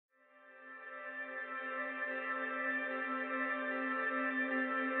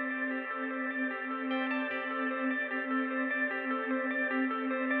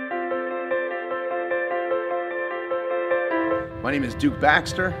My name is Duke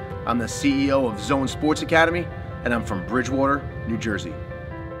Baxter. I'm the CEO of Zone Sports Academy, and I'm from Bridgewater, New Jersey.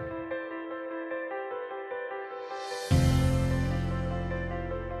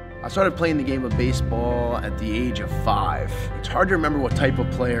 I started playing the game of baseball at the age of 5. It's hard to remember what type of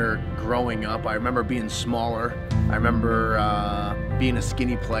player growing up. I remember being smaller. I remember being a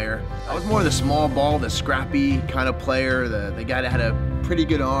skinny player. I was more the small ball, the scrappy kind of player, the guy that had a pretty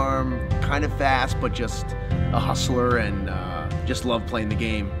good arm, kind of fast, but just a hustler, and just loved playing the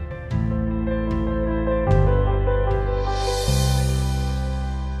game.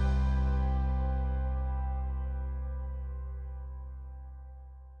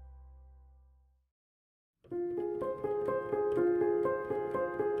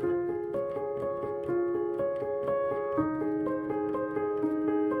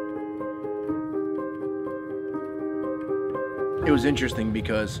 It was interesting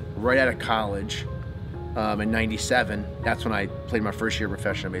because right out of college, in '97, that's when I played my first year of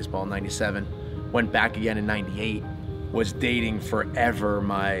professional baseball in '97, went back again in '98, was dating forever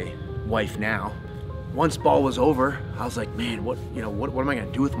my wife now. Once ball was over, I was like, man, what am I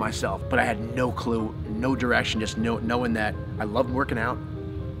gonna do with myself? But I had no clue, no direction, just knowing that I loved working out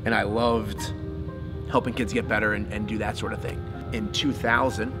and I loved helping kids get better and do that sort of thing. In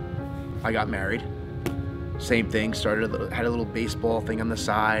 2000, I got married. Same thing, had a little baseball thing on the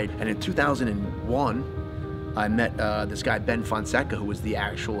side. And in 2001, I met this guy, Ben Fonseca, who was the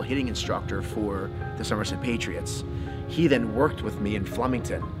actual hitting instructor for the Somerset Patriots. He then worked with me in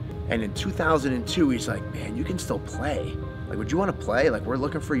Flemington. And in 2002, he's like, man, you can still play. Like, would you want to play? Like, we're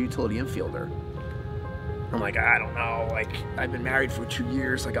looking for a utility infielder. I'm like, I don't know. Like, I've been married for 2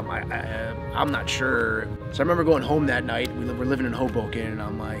 years. Like, I'm not sure. So I remember going home that night. We were living in Hoboken, and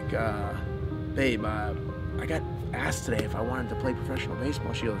I'm like, babe, I got asked today if I wanted to play professional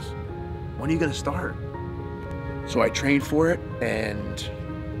baseball. She goes, when are you gonna start? So I trained for it and,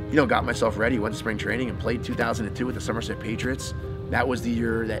 got myself ready, went to spring training and played 2002 with the Somerset Patriots. That was the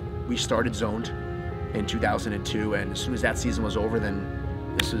year that we started Zoned in 2002. And as soon as that season was over,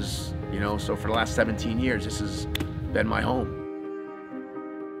 then this is, so for the last 17 years, this has been my home.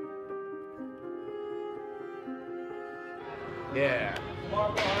 Yeah.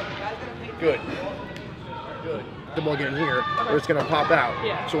 Good. Good. The ball getting here, or it's gonna pop out.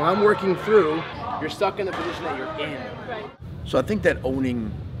 Yeah. So when I'm working through, you're stuck in the position that you're in. Right. So I think that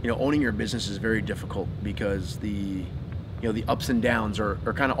owning your business is very difficult because the ups and downs are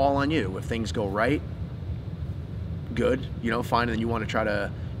kind of all on you. If things go right, good, fine, and then you want to try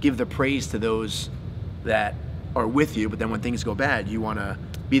to give the praise to those that are with you. But then when things go bad, you want to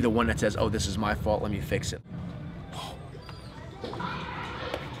be the one that says, "Oh, this is my fault. Let me fix it."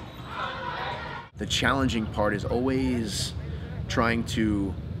 The challenging part is always trying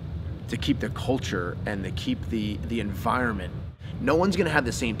to keep the culture and to keep the environment. No one's gonna have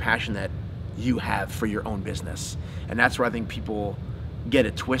the same passion that you have for your own business. And that's where I think people get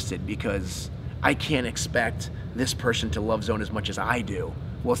it twisted, because I can't expect this person to love Zone as much as I do.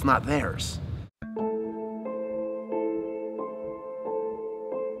 Well, it's not theirs.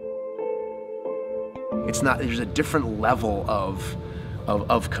 It's not, there's a different level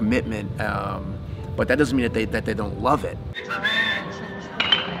of commitment. But that doesn't mean that they don't love it.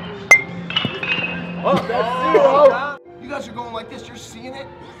 Oh, that's 0. You guys are going like this, you're seeing it,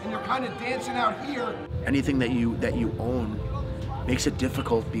 and you're kind of dancing out here. Anything that you own makes it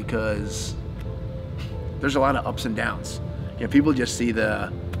difficult because there's a lot of ups and downs. People just see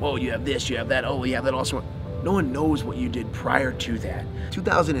oh, you have this, you have that, oh, you have that also. No one knows what you did prior to that.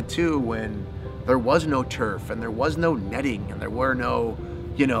 2002, when there was no turf, and there was no netting, and there were no,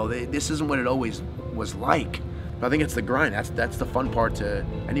 this isn't what it always was like. But I think it's the grind. That's the fun part. To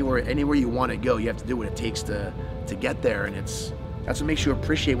anywhere you want to go, you have to do what it takes to get there, and that's what makes you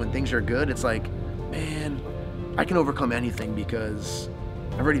appreciate when things are good. It's like, man, I can overcome anything because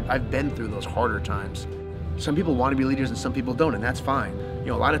I've been through those harder times. Some people want to be leaders and some people don't, and that's fine.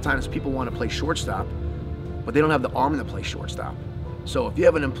 A lot of times people want to play shortstop, but they don't have the arm to play shortstop. So if you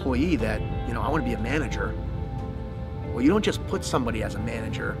have an employee that, I want to be a manager, well, you don't just put somebody as a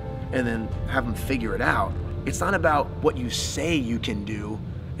manager and then have them figure it out. It's not about what you say you can do,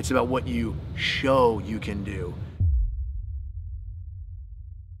 it's about what you show you can do.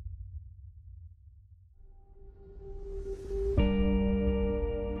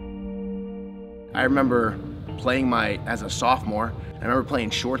 I remember playing as a sophomore, I remember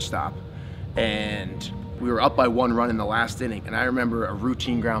playing shortstop, and we were up by 1 run in the last inning, and I remember a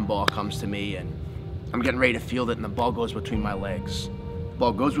routine ground ball comes to me, and I'm getting ready to field it, and the ball goes between my legs. The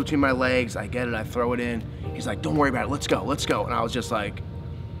ball goes between my legs, I get it, I throw it in. He's like, don't worry about it, let's go, let's go. And I was just like,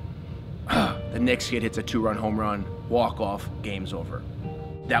 the Knicks kid hits a 2-run home run, walk-off, game's over.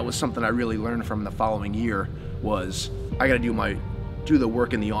 That was something I really learned from the following year, was I gotta do the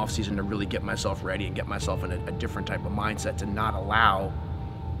work in the off season to really get myself ready and get myself in a different type of mindset, to not allow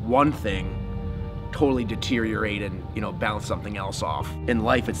one thing totally deteriorate and, you know, balance something else off. In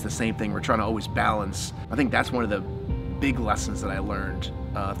life, it's the same thing. We're trying to always balance. I think that's one of the big lessons that I learned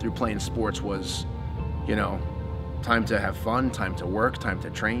through playing sports was, you know, time to have fun, time to work, time to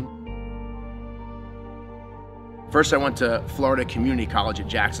train. First, I went to Florida Community College at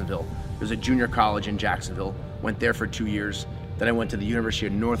Jacksonville. It was a junior college in Jacksonville. Went there for 2 years. Then I went to the University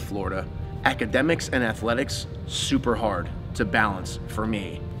of North Florida. Academics and athletics, super hard to balance for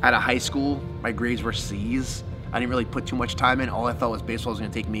me. Out of high school, my grades were C's. I didn't really put too much time in. All I thought was baseball was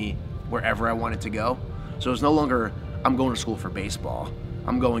gonna take me wherever I wanted to go. So it was no longer, I'm going to school for baseball.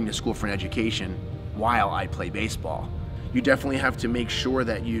 I'm going to school for an education while I play baseball. You definitely have to make sure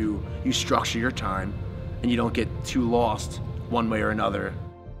that you structure your time and you don't get too lost one way or another.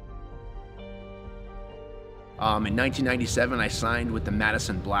 In 1997, I signed with the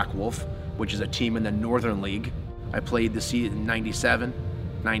Madison Black Wolf, which is a team in the Northern League. I played the season in 97,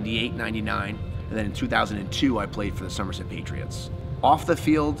 98, 99, and then in 2002, I played for the Somerset Patriots. Off the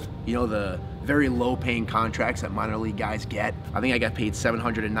field, you know, the very low paying contracts that minor league guys get. I think I got paid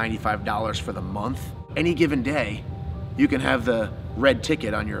 $795 for the month. Any given day, you can have the red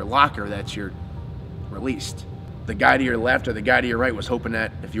ticket on your locker that's your released. The guy to your left or the guy to your right was hoping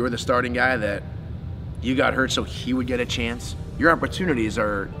that if you were the starting guy that you got hurt so he would get a chance. Your opportunities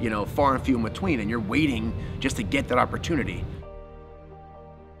are, you know, far and few in between, and you're waiting just to get that opportunity.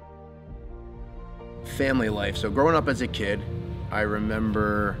 Family life. So growing up as a kid, I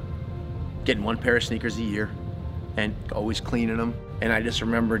remember getting one pair of sneakers a year and always cleaning them. And I just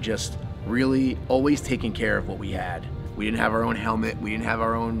remember just really always taking care of what we had. We didn't have our own helmet. We didn't have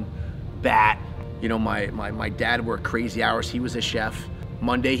our own bat. You know, my dad worked crazy hours. He was a chef.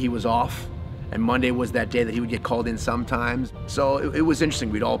 Monday he was off. And Monday was that day that he would get called in sometimes. So it was interesting.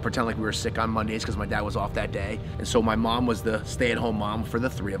 We'd all pretend like we were sick on Mondays because my dad was off that day. And so my mom was the stay-at-home mom for the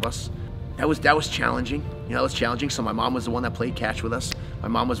three of us. That was challenging. You know, it was challenging. So my mom was the one that played catch with us. My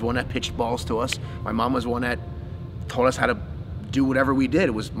mom was the one that pitched balls to us. My mom was the one that taught us how to do whatever we did.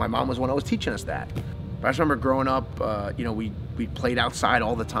 My mom was the one that was teaching us that. But I just remember growing up, you know, we played outside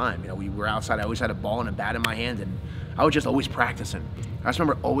all the time. You know, we were outside. I always had a ball and a bat in my hand, and I was just always practicing. I just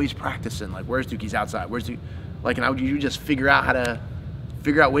remember always practicing, like, where's Dookie's outside? Where's Dookie? Like, and you just figure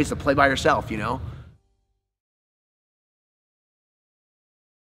out ways to play by yourself, you know?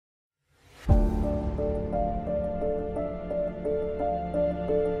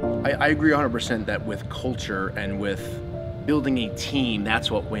 I agree 100% that with culture and with building a team,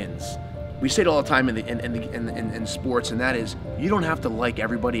 that's what wins. We say it all the time in sports, and that is, you don't have to like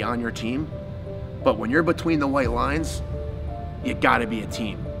everybody on your team, but when you're between the white lines, you gotta be a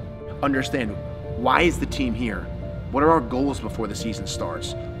team. Understand, why is the team here? What are our goals before the season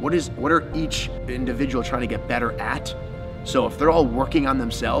starts? What are each individual trying to get better at? So if they're all working on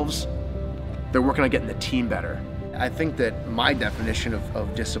themselves, they're working on getting the team better. I think that my definition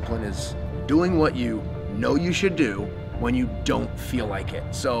of discipline is doing what you know you should do when you don't feel like it.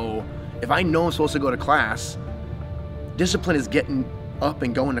 So if I know I'm supposed to go to class, discipline is getting up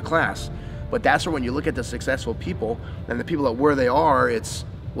and going to class. But that's where, when you look at the successful people and the people that where they are, it's,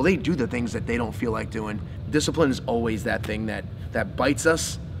 well, they do the things that they don't feel like doing. Discipline is always that thing that bites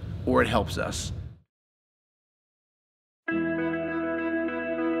us or it helps us.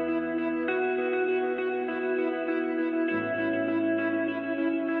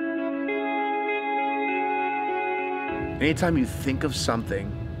 Anytime you think of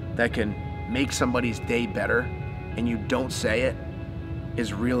something that can make somebody's day better and you don't say it,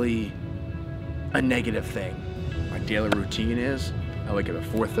 is really a negative thing. My daily routine is, I wake up at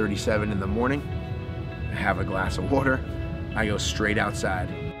 4:37 in the morning, I have a glass of water, I go straight outside.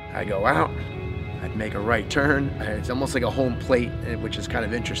 I go out, I'd make a right turn. It's almost like a home plate, which is kind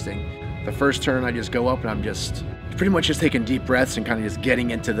of interesting. The first turn, I just go up and I'm just pretty much just taking deep breaths and kind of just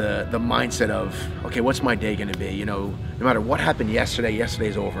getting into the mindset of, okay, what's my day gonna be? You know, no matter what happened yesterday,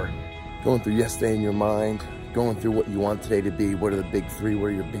 yesterday's over. Going through yesterday in your mind, going through what you want today to be, what are the big three, what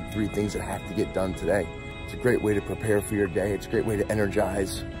are your big three things that have to get done today? It's a great way to prepare for your day. It's a great way to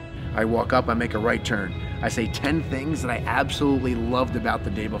energize. I walk up, I make a right turn. I say 10 things that I absolutely loved about the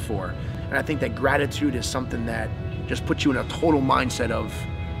day before. And I think that gratitude is something that just puts you in a total mindset of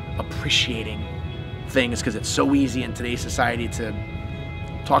appreciating things, because it's so easy in today's society to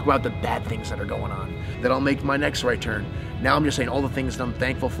talk about the bad things that are going on. Then I'll make my next right turn. Now I'm just saying all the things that I'm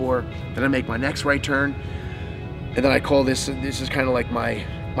thankful for. Then I make my next right turn. And then I call this is kind of like my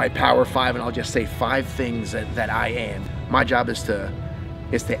my Power 5, and I'll just say 5 things that I am. My job is to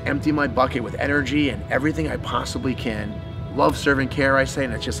empty my bucket with energy and everything I possibly can. Love, serve, and care, I say,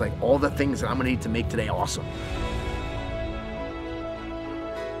 and it's just like all the things that I'm gonna need to make today awesome.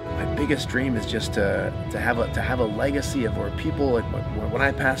 My biggest dream is just to have a legacy of where people, when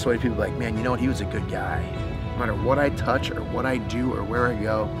I pass away, people are like, man, you know what, he was a good guy. No matter what I touch or what I do or where I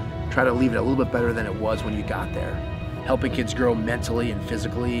go, try to leave it a little bit better than it was when you got there. Helping kids grow mentally and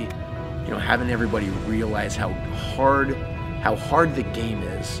physically, you know, having everybody realize how hard the game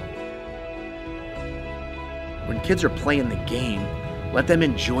is. When kids are playing the game, let them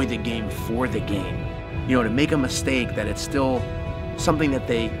enjoy the game for the game. You know, to make a mistake, that it's still something that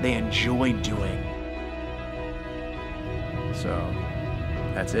they enjoy doing. So,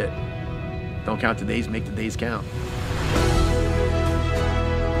 that's it. Don't count the days, make the days count.